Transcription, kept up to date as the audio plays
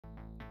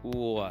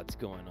What's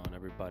going on,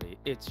 everybody?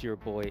 It's your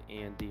boy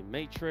Andy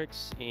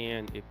Matrix,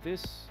 and if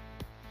this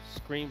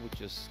screen would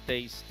just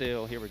stay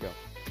still, here we go.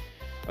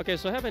 Okay,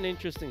 so I have an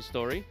interesting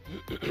story.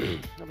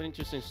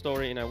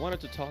 And I wanted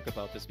to talk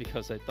about this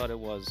because I thought it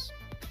was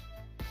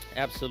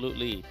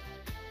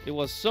it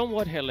was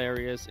somewhat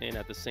hilarious, and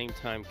at the same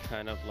time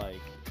kind of like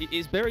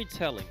it's very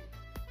telling.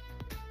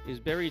 It's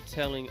very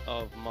telling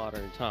of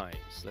modern times,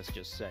 let's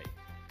just say.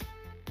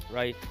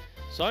 Right?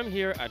 So I'm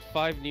here at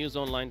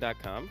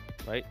 5newsonline.com,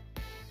 right?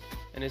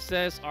 And it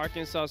says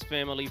Arkansas's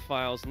family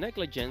files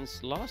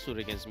negligence lawsuit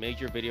against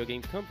major video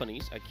game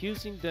companies,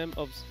 accusing them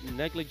of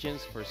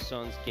negligence for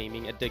son's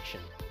gaming addiction.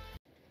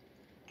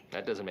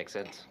 That doesn't make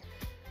sense.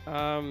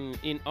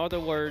 In other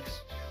words,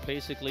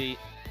 basically,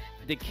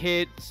 the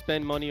kid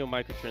spent money on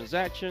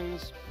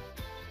microtransactions.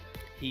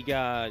 He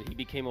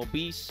became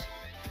obese,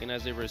 and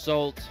as a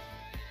result,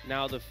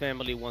 now the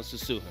family wants to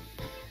sue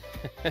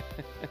him.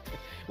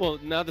 Well,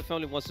 now the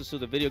family wants to sue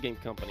the video game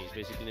companies,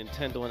 basically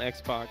Nintendo and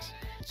Xbox.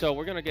 So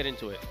we're gonna get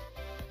into it.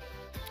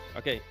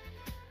 Okay,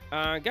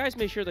 guys,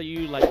 make sure that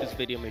you like this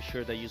video. Make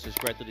sure that you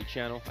subscribe to the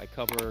channel. I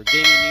cover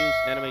gaming news,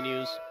 anime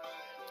news.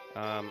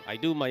 I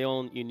do my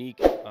own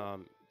unique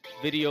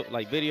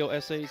video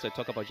essays. I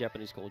talk about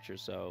Japanese culture.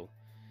 So,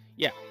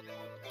 yeah,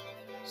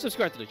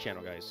 subscribe to the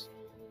channel, guys.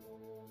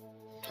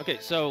 Okay,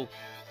 so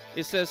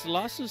it says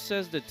lawsuit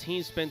says the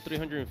teen spent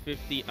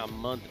 $350 a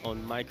month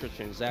on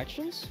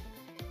microtransactions.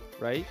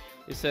 Right?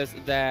 It says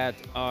that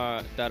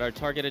are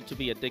targeted to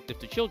be addictive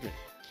to children.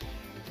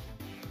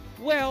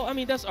 Well, I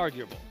mean, that's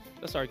arguable.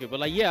 That's arguable.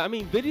 Like, yeah, I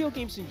mean, video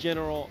games in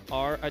general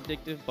are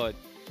addictive, but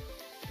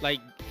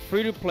like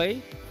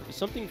free-to-play,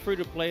 something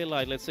free-to-play,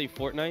 like let's say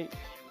Fortnite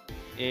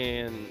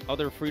and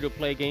other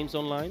free-to-play games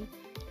online,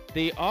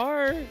 they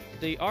are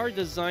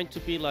designed to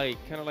be like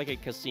kind of like a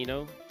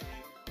casino,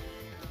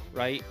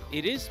 right?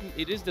 It is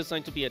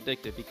designed to be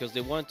addictive because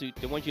they want you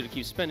to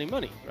keep spending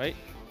money, right?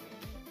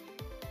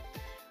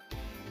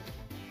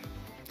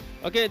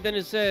 Okay, then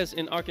it says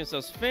in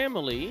Arkansas's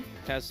family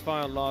has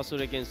filed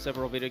lawsuit against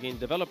several video game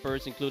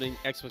developers, including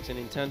Xbox and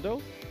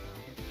Nintendo,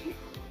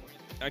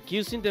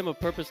 accusing them of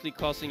purposely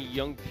causing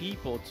young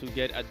people to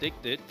get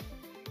addicted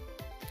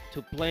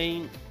to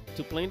playing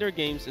their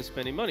games and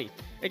spending money.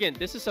 Again,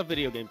 this is a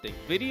video game thing.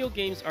 Video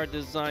games are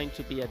designed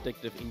to be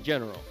addictive in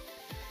general,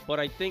 but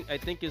I think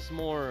it's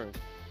more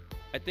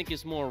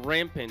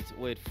rampant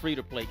with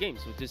free-to-play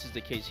games. So this is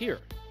the case here,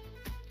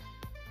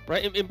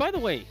 right? And by the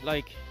way,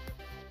 like,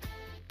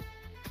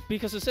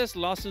 because it says the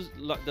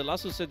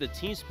lawsuit said the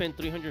teen spent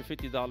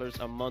 $350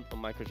 a month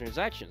on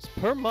microtransactions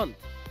per month.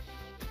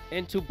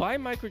 And to buy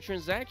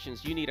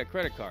microtransactions, you need a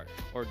credit card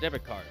or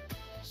debit card.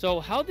 So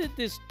how did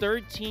this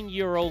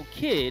 13-year-old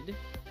kid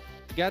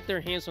get their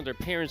hands on their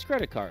parents'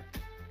 credit card?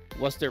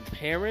 Was their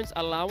parents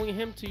allowing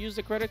him to use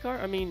the credit card?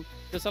 I mean,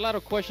 there's a lot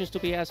of questions to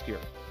be asked here.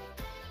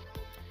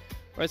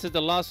 Right, it says the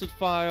lawsuit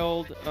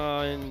filed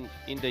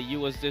in the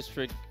U.S.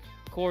 District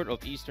Court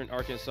of Eastern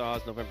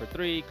Arkansas, November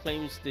 3,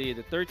 claims the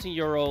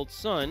 13-year-old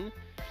son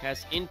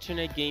has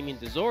internet gaming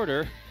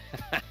disorder.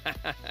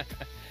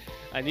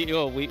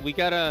 We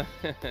got a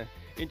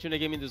internet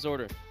gaming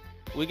disorder.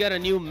 We got a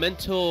new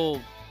mental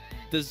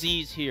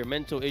disease here,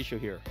 mental issue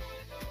here,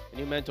 a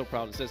new mental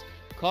problem. It says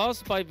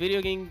caused by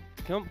video game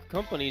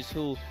companies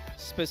who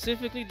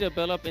specifically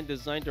develop and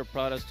design their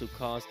products to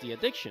cause the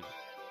addiction.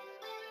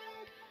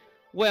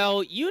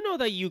 Well, you know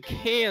that you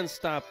can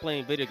stop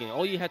playing video games.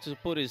 All you have to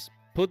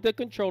put the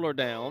controller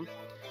down,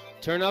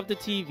 turn off the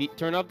TV,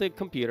 turn off the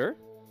computer,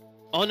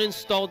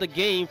 uninstall the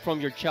game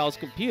from your child's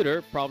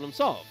computer, problem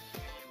solved.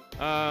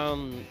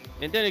 And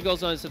then it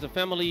goes on and says the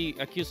family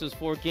accuses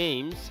 4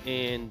 games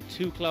and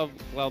 2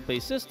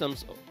 cloud-based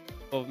systems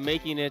of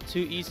making it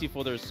too easy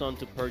for their son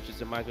to purchase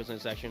a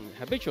microtransaction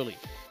habitually.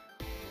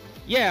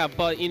 Yeah,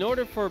 but in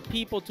order for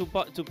people to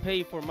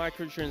pay for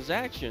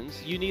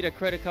microtransactions, you need a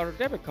credit card or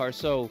debit card.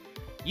 So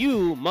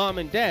you, mom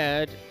and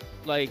dad,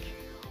 like,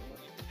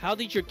 how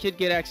did your kid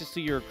get access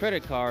to your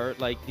credit card?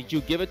 Like, did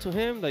you give it to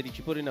him? Like, did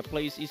you put it in a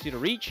place easy to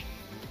reach?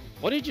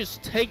 Why did you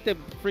just take the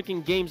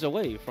freaking games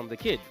away from the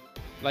kid?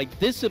 Like,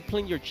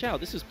 discipline your child.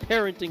 This is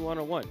parenting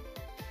 101.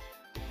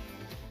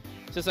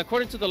 It says,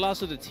 according to the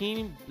lawsuit, the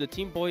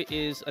teen boy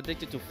is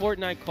addicted to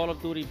Fortnite, Call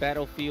of Duty,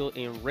 Battlefield,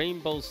 and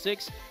Rainbow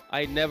Six.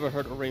 I never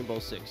heard of Rainbow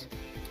Six.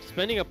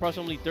 Spending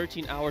approximately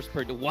 13 hours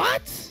per day.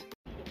 What?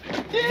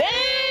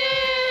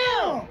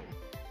 Damn!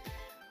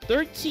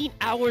 13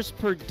 hours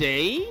per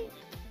day?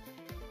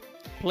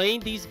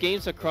 Playing these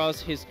games across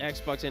his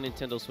Xbox and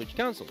Nintendo Switch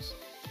consoles.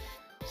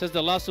 Says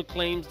the lawsuit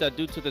claims that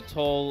due to the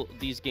toll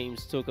these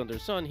games took on their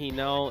son, he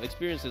now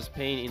experiences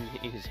pain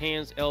in his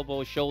hands,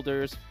 elbows,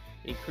 shoulders,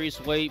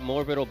 increased weight,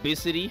 morbid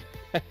obesity,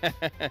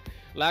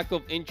 lack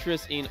of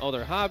interest in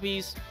other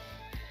hobbies.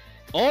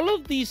 All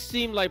of these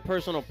seem like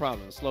personal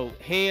problems. Slow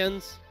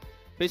hands,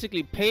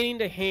 basically pain in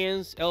the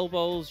hands,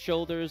 elbows,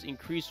 shoulders,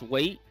 increased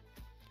weight,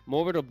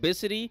 morbid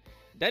obesity.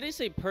 That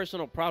is a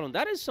personal problem.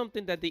 That is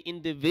something that the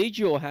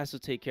individual has to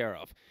take care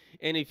of.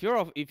 And if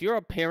you're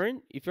a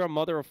parent, if you're a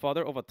mother or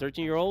father of a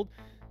 13-year-old,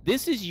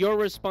 This is your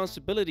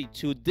responsibility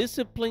to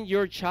discipline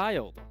your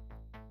child.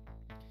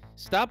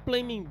 Stop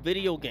blaming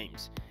video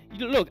games.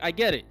 Look, I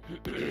get it.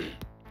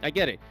 I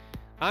get it.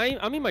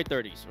 I'm in my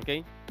 30s,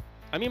 okay?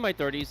 I'm in my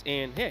 30s,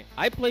 and hey,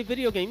 I play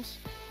video games,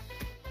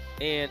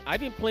 and I've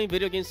been playing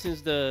video games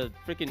since the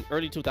freaking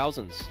early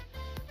 2000s.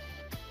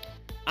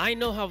 I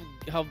know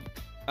how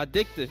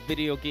addictive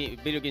video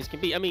games can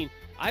be. I mean,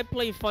 I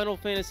play Final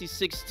Fantasy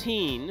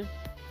 16,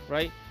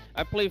 right?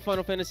 I played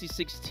Final Fantasy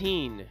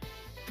 16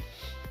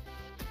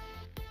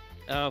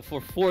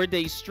 for 4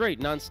 days straight,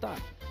 nonstop.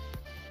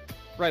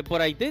 Right,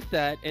 but I did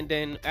that, and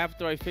then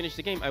after I finished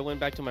the game, I went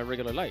back to my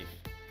regular life.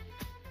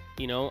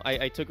 You know,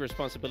 I took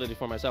responsibility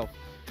for myself.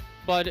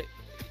 But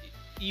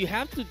you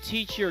have to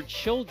teach your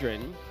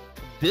children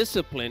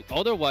discipline.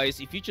 Otherwise,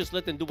 if you just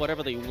let them do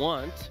whatever they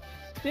want,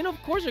 then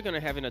of course they're going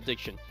to have an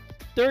addiction.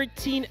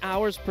 13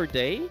 hours per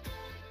day?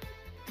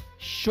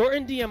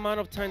 Shorten the amount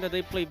of time that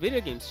they play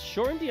video games.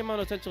 Shorten the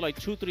amount of time to like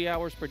 2-3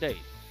 hours per day.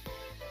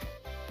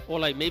 Or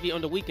like maybe on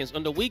the weekends.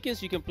 On the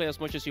weekends, you can play as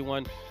much as you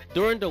want.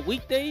 During the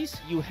weekdays,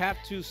 you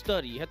have to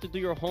study. You have to do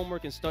your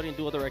homework and study and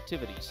do other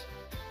activities.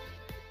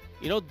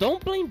 You know,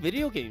 don't blame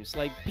video games.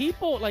 Like,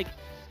 people, like,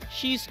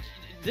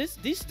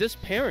 this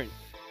parent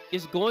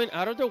is going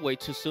out of their way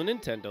to sue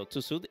Nintendo,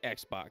 to sue the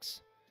Xbox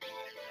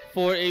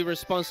for a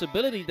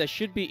responsibility that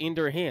should be in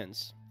their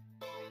hands.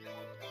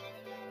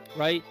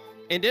 Right?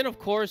 And then, of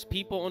course,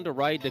 people on the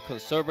right, the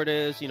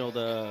conservatives,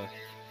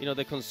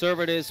 the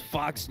conservatives,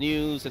 Fox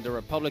News, and the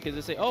Republicans,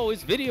 they say, "Oh,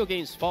 it's video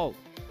games' fault.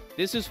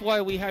 This is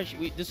why we have,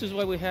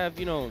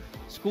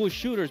 school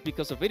shooters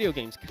because of video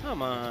games."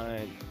 Come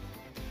on,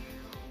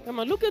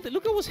 look at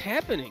what's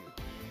happening.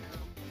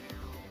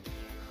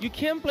 You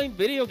can't blame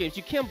video games.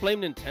 You can't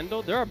blame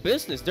Nintendo. They're a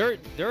business.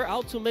 They're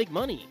out to make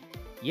money.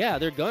 Yeah,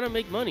 they're gonna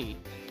make money.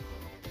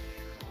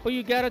 But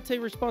you gotta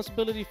take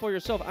responsibility for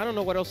yourself. I don't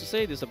know what else to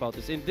say about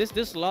this. And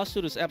this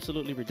lawsuit is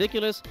absolutely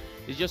ridiculous.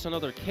 It's just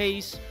another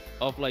case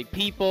of like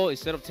people,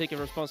 instead of taking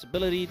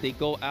responsibility, they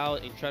go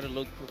out and try to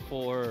look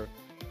for,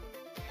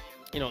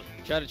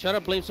 try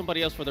to blame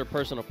somebody else for their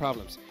personal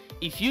problems.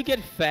 If you get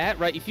fat,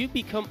 right? If you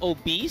become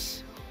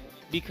obese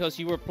because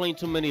you were playing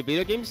too many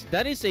video games,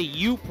 that is a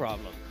you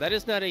problem. That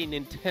is not a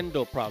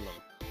Nintendo problem.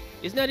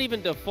 It's not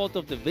even the fault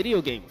of the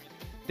video game.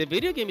 The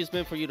video game is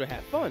meant for you to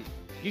have fun.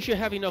 You should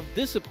have enough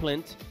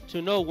discipline to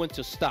know when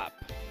to stop.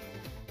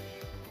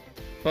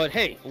 But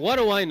hey, what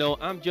do I know?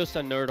 I'm just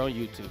a nerd on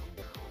YouTube.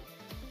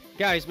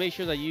 Guys, make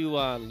sure that you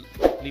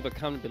leave a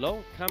comment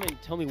below. Comment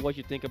and tell me what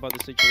you think about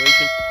the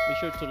situation. Make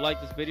sure to like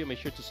this video. Make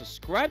sure to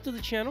subscribe to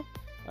the channel.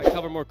 I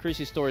cover more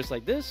crazy stories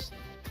like this.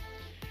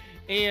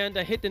 And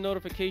hit the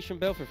notification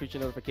bell for future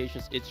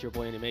notifications. It's your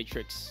boy in the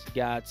Matrix.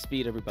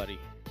 Godspeed, everybody.